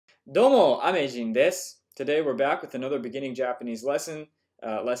Domo, I'm Eijin desu. Today we're back with another beginning Japanese lesson,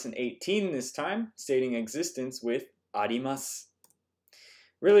 lesson 18 this time, stating existence with arimasu.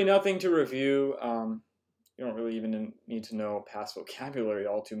 Really nothing to review. You don't really even need to know past vocabulary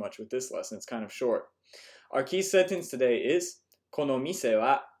all too much with this lesson. It's kind of short. Our key sentence today is, この店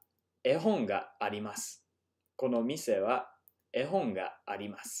は絵本があります。この店は絵本があり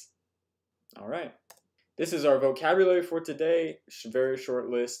ます。All right. This is our vocabulary for today. Very short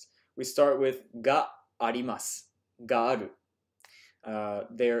list. We start with があります。がある.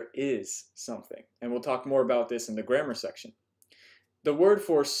 There is something. And we'll talk more about this in the grammar section. The word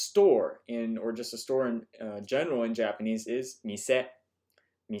for store or just a store in general in Japanese is 店.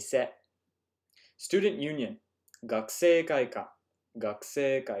 店. Student union. 学生会館. 学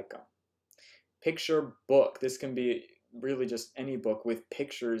生会館. Picture book. This can be really just any book with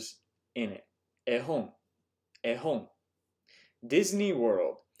pictures in it. 絵本. 絵本. Disney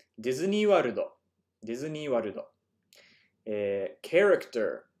World. ディズニーワールド. ディズニーワールド.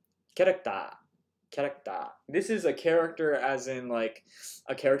 Character. キャラクター. Character. This is a character as in like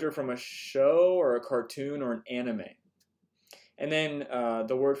a character from a show or a cartoon or an anime. And then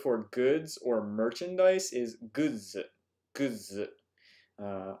the word for goods or merchandise is goods. Goods.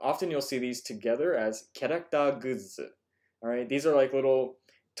 Often you'll see these together as character goods. All right, these are like little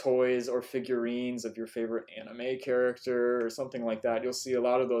toys or figurines of your favorite anime character or something like that. You'll see a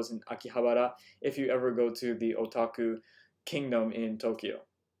lot of those in Akihabara if you ever go to the Otaku Kingdom in Tokyo.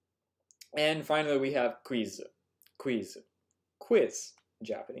 And finally, we have quiz. Quiz. Quiz,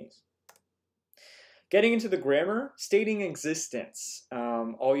 Japanese. Getting into the grammar, stating existence.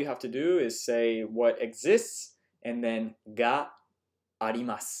 All you have to do is say what exists and then ga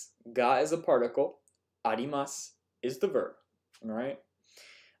arimasu. Ga is a particle. Arimasu is the verb. All right.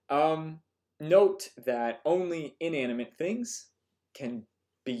 Note that only inanimate things can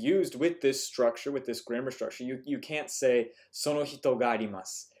be used with this structure, with this grammar structure. You can't say sono hito ga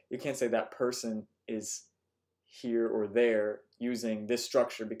arimasu. You can't say that person is here or there using this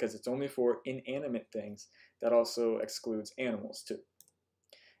structure because it's only for inanimate things. That also excludes animals too.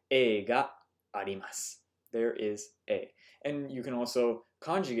 E ga arimasu. There is a. And you can also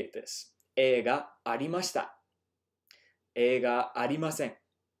conjugate this. E ga arimashita. E ga arimasen.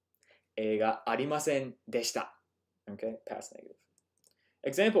 E ga arimasen deshita. Okay, past negative.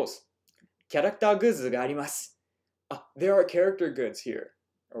 Examples. Character goods ga arimasu. There are character goods here,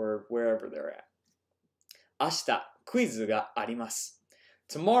 or wherever they're at. Ashita, quiz ga arimasu.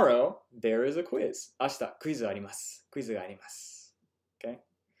 Tomorrow, there is a quiz. Ashita, quiz arimasu. Quiz ga arimasu. Okay?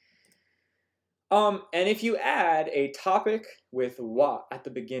 And if you add a topic with wa at the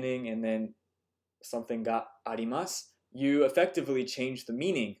beginning and then something ga arimasu, you effectively change the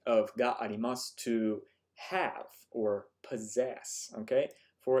meaning of ga arimasu to have or possess. Okay?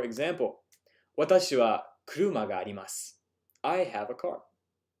 For example, watashi wa kuruma ga arimasu. I have a car.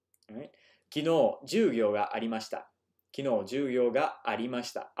 All right? 昨日授業がありました。昨日授業がありま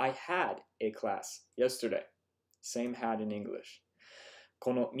した。I had a class yesterday. Same had in English.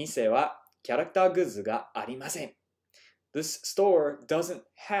 この店はキャラクターグッズがありません。This store doesn't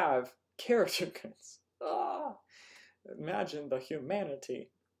have character goods. Imagine the humanity.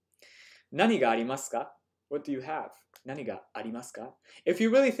 何がありますか? What do you have? 何がありますか? If you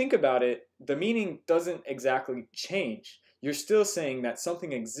really think about it, the meaning doesn't exactly change. You're still saying that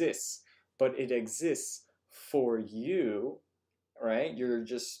something exists, but it exists for you, right?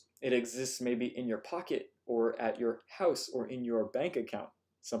 It exists maybe in your pocket or at your house or in your bank account,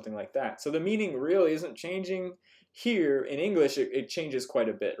 something like that. So the meaning really isn't changing here. In English, it changes quite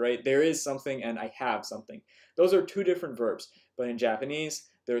a bit, right? There is something and I have something. Those are two different verbs, but in Japanese,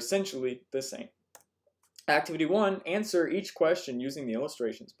 they're essentially the same. Activity 1, answer each question using the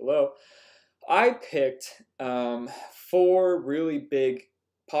illustrations below. I picked 4 really big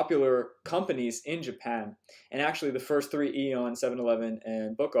popular companies in Japan, and actually the first 3, Aeon, 7-Eleven,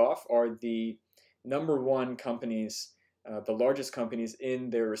 and Book Off, are the #1 companies, the largest companies in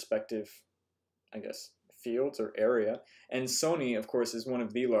their respective, I guess, fields or area. And Sony, of course, is one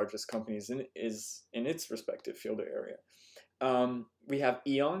of the largest companies in its respective field or area. We have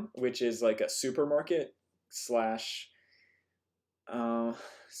Aeon, which is like a supermarket slash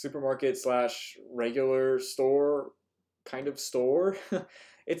regular store kind of store.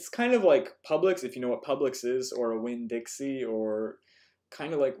 It's kind of like Publix, if you know what Publix is, or a Winn-Dixie, or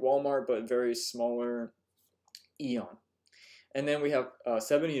kind of like Walmart, but very smaller. Aeon. And then we have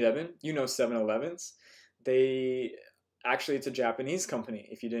 7-Eleven. You know 7-Elevens. It's a Japanese company,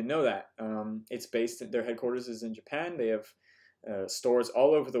 if you didn't know that. Their headquarters is in Japan. They have stores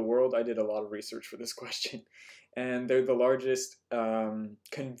all over the world. I did a lot of research for this question. And they're the largest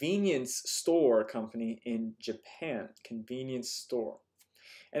convenience store company in Japan. Convenience store.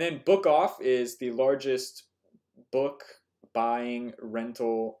 And then Book Off is the largest book buying,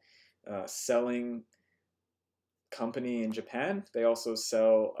 rental, selling company in Japan. They also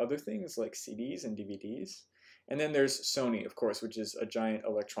sell other things like CDs and DVDs. And then there's Sony, of course, which is a giant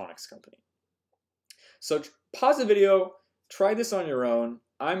electronics company. So pause the video, try this on your own.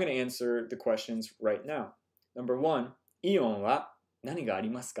 I'm going to answer the questions right now. Number 1, イオンは何があり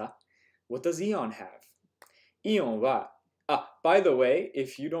ますか? What does Eon have? イオンは by the way,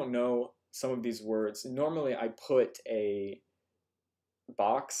 if you don't know some of these words, normally I put a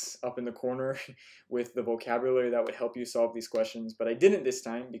box up in the corner with the vocabulary that would help you solve these questions, but I didn't this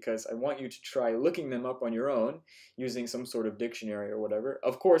time because I want you to try looking them up on your own using some sort of dictionary or whatever.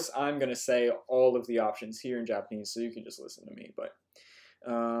 Of course, I'm going to say all of the options here in Japanese, so you can just listen to me, but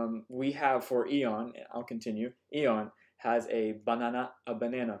we have for Eon, I'll continue, Eon has a banana,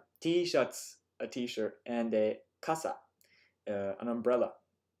 T-shirts, a t-shirt, and a kasa, an umbrella.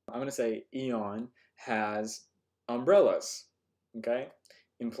 I'm going to say Eon has umbrellas, okay?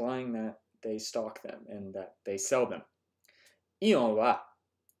 Implying that they stock them and that they sell them. イオンは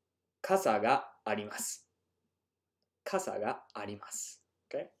傘があります。傘があります。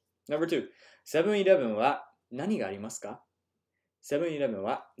Okay? Number 2. セブンイレブンは何がありますか? セブンイレブン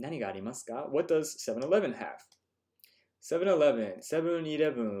は何がありますか? What does 7-Eleven have?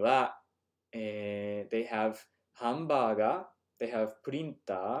 7-Elevenは、they have hamburger, they have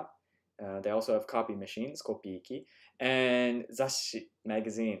printer, they also have copy machines, コピー機, and 雑誌,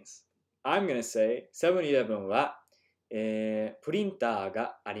 magazines. I'm going to say 7-Elevenは、プリンター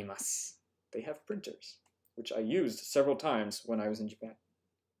があります. They have printers, which I used several times when I was in Japan.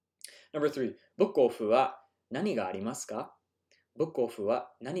 Number 3. ブックオフは何がありますか? ブックオフ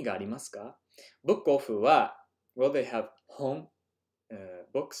は何がありますか? ブックオフは well, they have home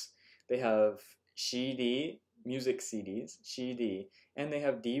books, they have CD, music CDs, CD, and they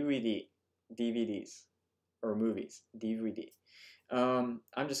have DVDs, or movies, DVD.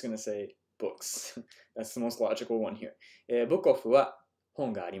 I'm just going to say books. That's the most logical one here. Book off は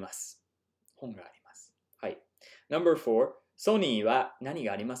本があります。本があります。はい。Number 4. ソニーは何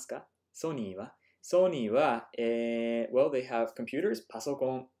がありますか? ソニーは well, they have computers, パソ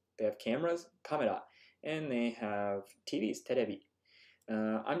コン, they have cameras, カメラ, and they have TVs, テレビ.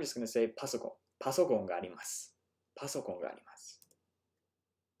 I'm just going to say パソコン。パソコンがあります。パソコンがあります。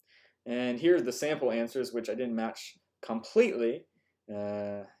And here are the sample answers, which I didn't match completely.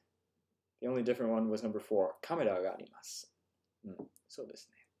 The only different one was number 4. カメラがあります。そうです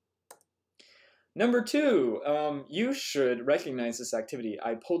ね。Number 2, you should recognize this activity.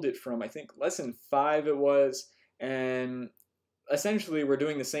 I pulled it from, I think, lesson 5 it was, and essentially we're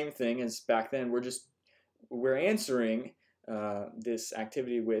doing the same thing as back then. We're answering this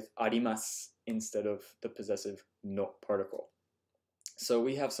activity with あります instead of the possessive no particle. So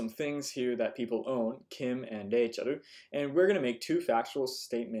we have some things here that people own, Kim and Reicharu, and we're going to make 2 factual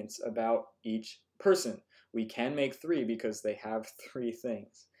statements about each person. We can make 3 because they have 3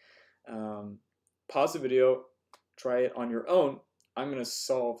 things. Pause the video, try it on your own. I'm going to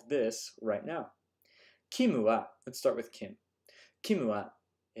solve this right now. Kim wa, let's start with Kim. Kim wa,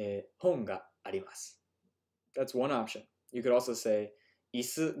 本があります. That's one option. You could also say, 椅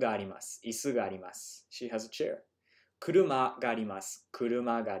子があります. 椅子があります. She has a chair. 車があります.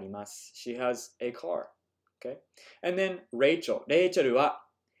 車があります. She has a car. Okay? And then Rachel. Rachel は、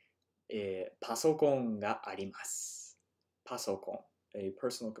パソコンがあります. パソコン. A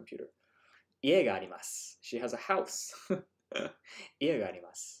personal computer. 家があります. She has a house. 家があり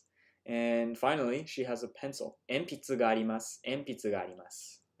ます. And finally, she has a pencil. 鉛筆があります. 鉛筆がありま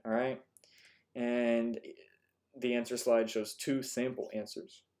す. Alright? And the answer slide shows 2 sample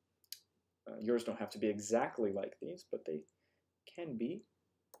answers. Yours don't have to be exactly like these, but they can be.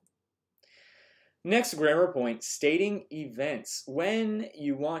 Next grammar point, stating events. When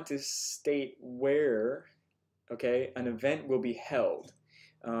you want to state where, okay, an event will be held,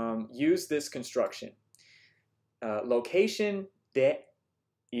 use this construction. Location de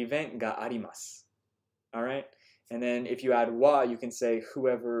event ga arimasu. All right? And then if you add wa, you can say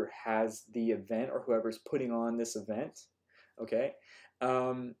whoever has the event or whoever's putting on this event. Okay?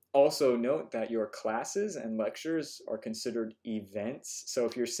 Also note that your classes and lectures are considered events. So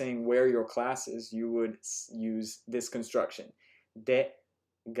if you're saying where your class is, you would use this construction. De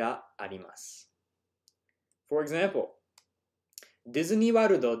ga arimasu. For example, ディズニーワー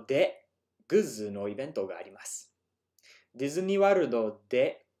ルドでグッズのイベントがあります。ディズニーワールド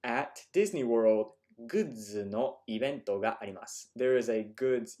で at Disney World goods のイベントがあります。There is a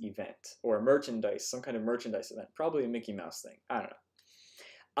goods event or a merchandise, some kind of merchandise event. Probably a Mickey Mouse thing. I don't know.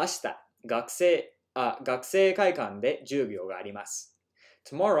 明日、学生会館で授業があります。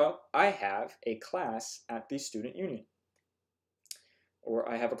Tomorrow, I have a class at the student union. Or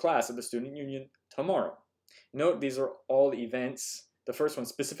I have a class at the student union tomorrow. Note these are all events. The first one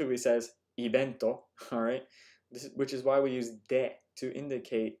specifically says evento, all right? Which is why we use de to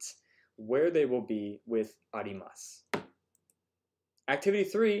indicate where they will be with arimasu. Activity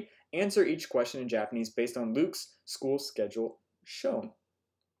 3, answer each question in Japanese based on Luke's school schedule shown.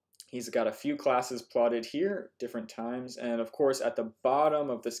 He's got a few classes plotted here, different times, and of course at the bottom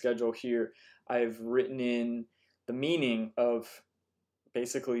of the schedule here, I've written in the meaning of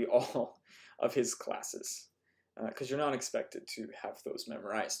basically all of his classes, because you're not expected to have those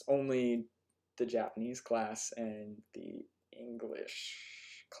memorized. Only the Japanese class and the English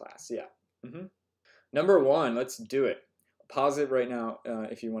class, yeah. Number 1, let's do it. Pause it right now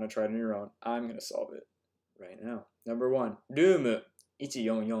if you want to try it on your own. I'm going to solve it right now. Number 1, ルーム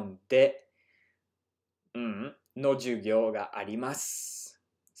144で、の授業があります。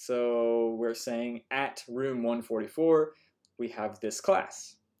So we're saying at room 144, we have this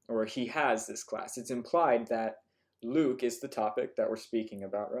class, or he has this class. It's implied that Luke is the topic that we're speaking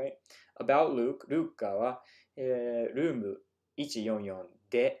about, right? About Luke, ルーカは、ルーム144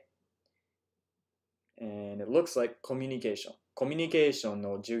で、and it looks like communication. Communication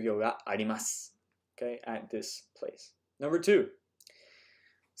の授業があります。Okay, at this place. Number 2,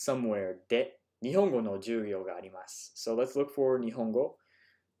 somewhere で、日本語の授業があります。So let's look for 日本語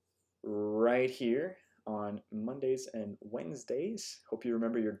right here on Mondays and Wednesdays. Hope you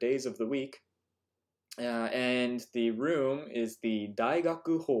remember your days of the week. And the room is the 大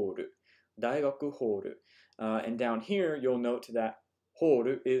学ホール. 大学ホール. And down here, you'll note that ホー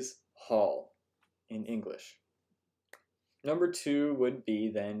ル is hall in English. Number 2 would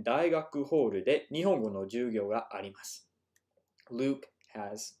be then 大学ホールで日本語の授業があります. Luke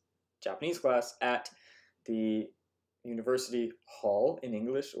has Japanese class at the university hall in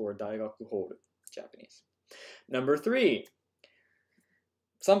English, or 大学ホール Japanese. Number 3,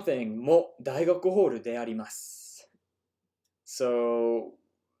 something も大学ホールであります. So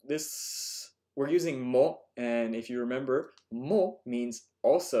this, we're using も, and if you remember, も means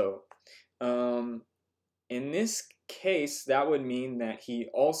also. In this case, that would mean that he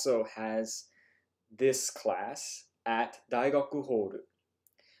also has this class at 大学ホール.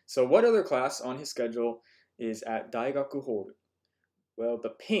 So what other class on his schedule is at 大学ホール? Well,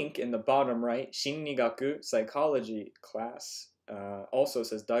 the pink in the bottom right, 心理学 psychology class, also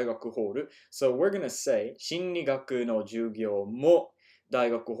says 大学ホール. So we're going to say 心理学の授業も大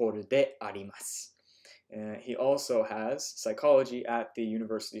学ホールであります. He also has psychology at the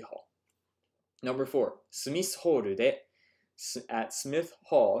university hall. Number 4, Smith Hall で at Smith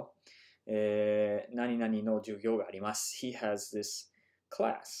Hall 何々の授業があります. He has this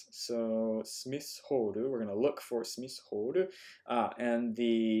class. So Smith Hall, we're going to look for Smith Hall. And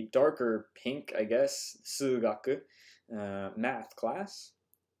the darker pink, I guess, 数学 math class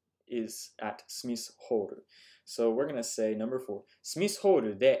is at Smith Hall. So we're going to say number 4, Smith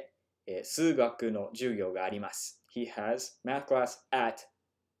Hall で数学の授業があります. He has math class at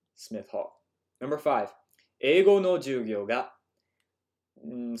Smith Hall. Number 5, 英語の授業が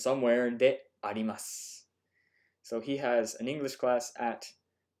somewhere であります. So he has an English class at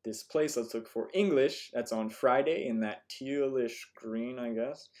this place. Let's look for English. That's on Friday in that tealish green, I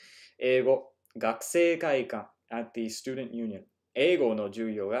guess. 英語、学生会館 at the student union. 英語の授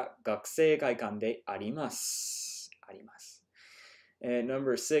業が学生会館であります。あります。And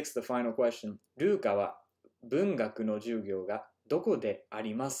number 6, the final question. ルーカは文学の授業がどこであ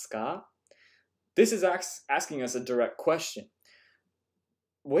りますか? This is asking us a direct question.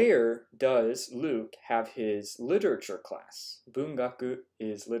 Where does Luke have his literature class? 文学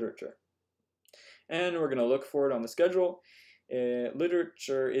is literature. And we're going to look for it on the schedule.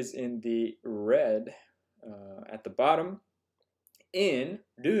 Literature is in the red at the bottom. In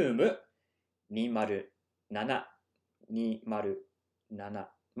room 207. 207.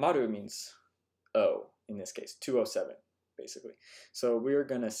 Maru means O in this case, 207 basically. So we're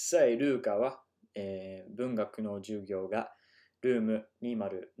going to say ルーカは文学の授業がルーム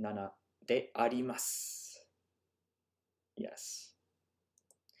207であります。Yes.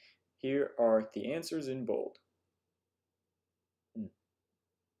 Here are the answers in bold.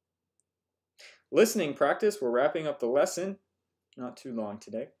 Listening practice. We're wrapping up the lesson. Not too long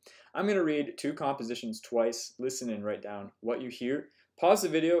today. I'm going to read 2 compositions twice. Listen and write down what you hear. Pause the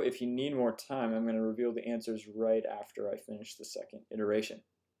video if you need more time. I'm going to reveal the answers right after I finish the second iteration.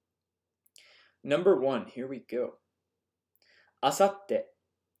 Number 1, here we go. あさって、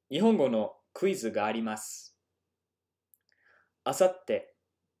日本語のクイズがあります。あさって、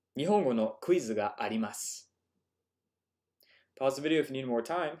日本語のクイズがあります。Pause the video if you need more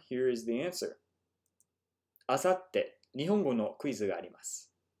time. Here is the answer. あさって、日本語のクイズがありま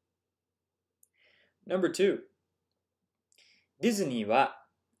す。Number 2. ディズニーは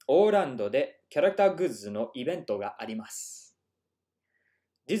オーランドでキャラクターグッズのイベントがあります。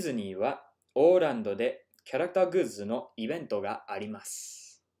ディズニーはオーランドでキャラクターグッズのイベントがありま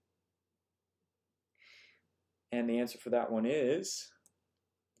す。And the answer for that one is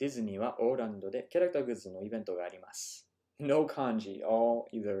ディズニーはオーランドでキャラクターグッズのイベントがあります。No kanji, all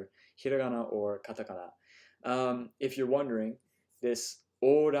either hiragana or katakana. If you're wondering, this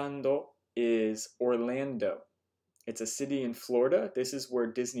Orlando is Orlando. It's a city in Florida. This is where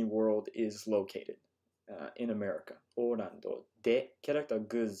Disney World is located in America. Orlando. De character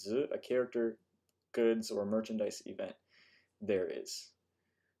goods, a character goods or merchandise event there is.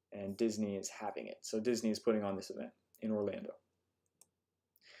 And Disney is having it. So Disney is putting on this event in Orlando.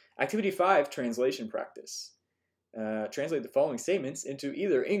 Activity 5, translation practice. Translate the following statements into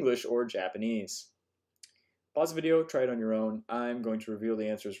either English or Japanese. Pause the video, try it on your own. I'm going to reveal the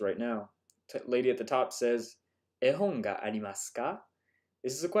answers right now. Lady at the top says, 絵本がありますか?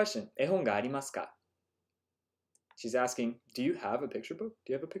 This is a question. 絵本がありますか? She's asking, do you have a picture book?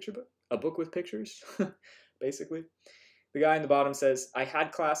 Do you have a picture book? A book with pictures? Basically. The guy in the bottom says, I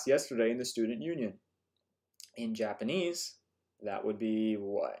had class yesterday in the student union. In Japanese, that would be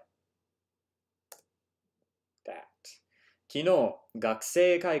what? That. 昨日、学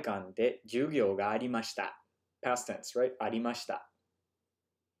生会館で授業がありました。Past tense, right? ありました。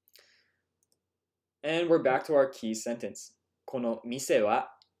And we're back to our key sentence. この店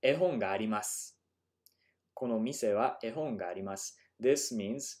は絵本があります。この店は絵本があります。This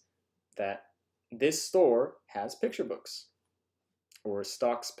means that this store has picture books or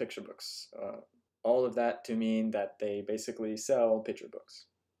stocks picture books. All of that to mean that they basically sell picture books.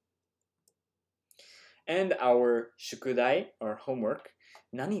 And our 宿題, our homework,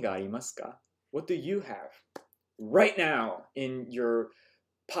 何がありますか? What do you have right now in your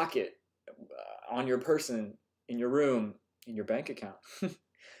pocket, on your person, in your room, in your bank account?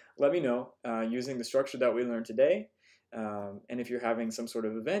 Let me know using the structure that we learned today. And if you're having some sort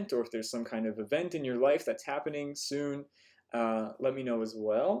of event or if there's some kind of event in your life that's happening soon, let me know as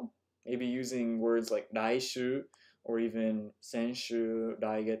well. Maybe using words like 来週 or even 先週,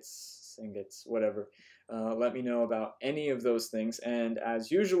 来月, 先月, whatever. Let me know about any of those things. And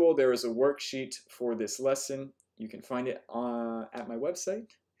as usual, there is a worksheet for this lesson. You can find it at my website.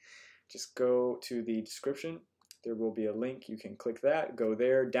 Just go to the description. There will be a link. You can click that, go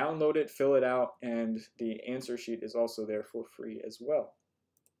there, download it, fill it out, and the answer sheet is also there for free as well.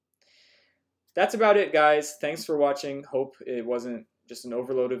 That's about it, guys. Thanks for watching. Hope it wasn't just an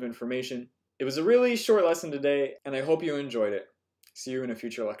overload of information. It was a really short lesson today, and I hope you enjoyed it. See you in a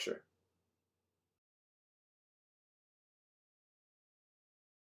future lecture.